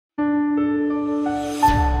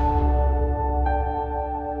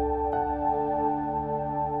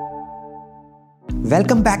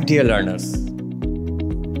Welcome back, dear learners.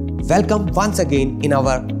 Welcome once again in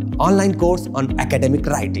our online course on academic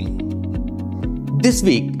writing. This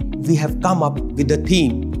week, we have come up with the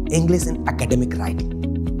theme English in academic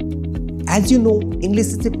writing. As you know, English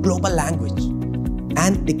is a global language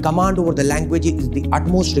and the command over the language is the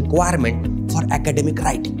utmost requirement for academic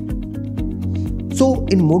writing. So,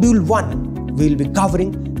 in Module 1, we will be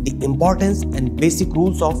covering the importance and basic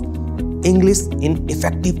rules of English in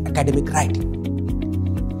effective academic writing.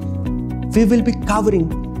 We will be covering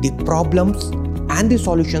the problems and the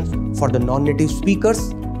solutions for the non-native speakers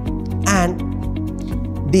and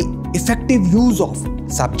the effective use of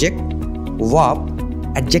subject,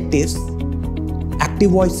 verb, adjectives,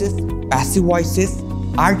 active voices, passive voices,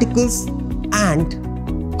 articles and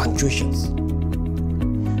punctuations.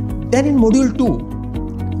 Then in Module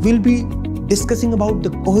 2, we'll be discussing about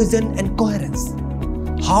the cohesion and coherence.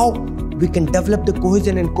 How we can develop the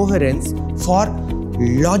cohesion and coherence for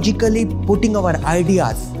logically putting our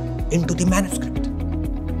ideas into the manuscript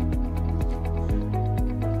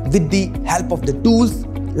with the help of the tools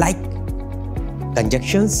like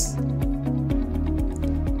conjunctions,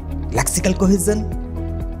 lexical cohesion,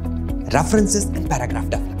 references and paragraph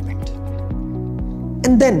development.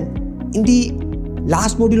 And then in the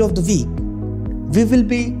last module of the week, we will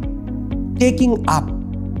be taking up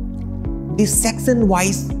the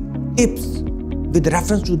section-wise tips with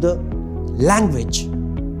reference to the language,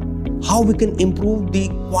 how we can improve the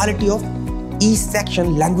quality of each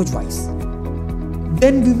section language-wise.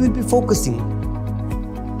 Then we will be focusing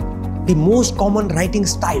the most common writing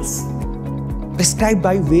styles prescribed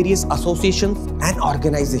by various associations and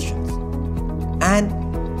organizations.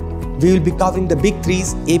 And we will be covering the big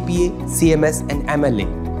threes APA, CMS and MLA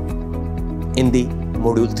in the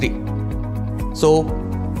Module 3. So,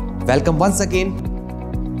 welcome once again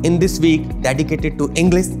in this week dedicated to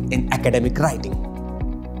English in academic writing.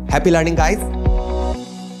 Happy learning, guys!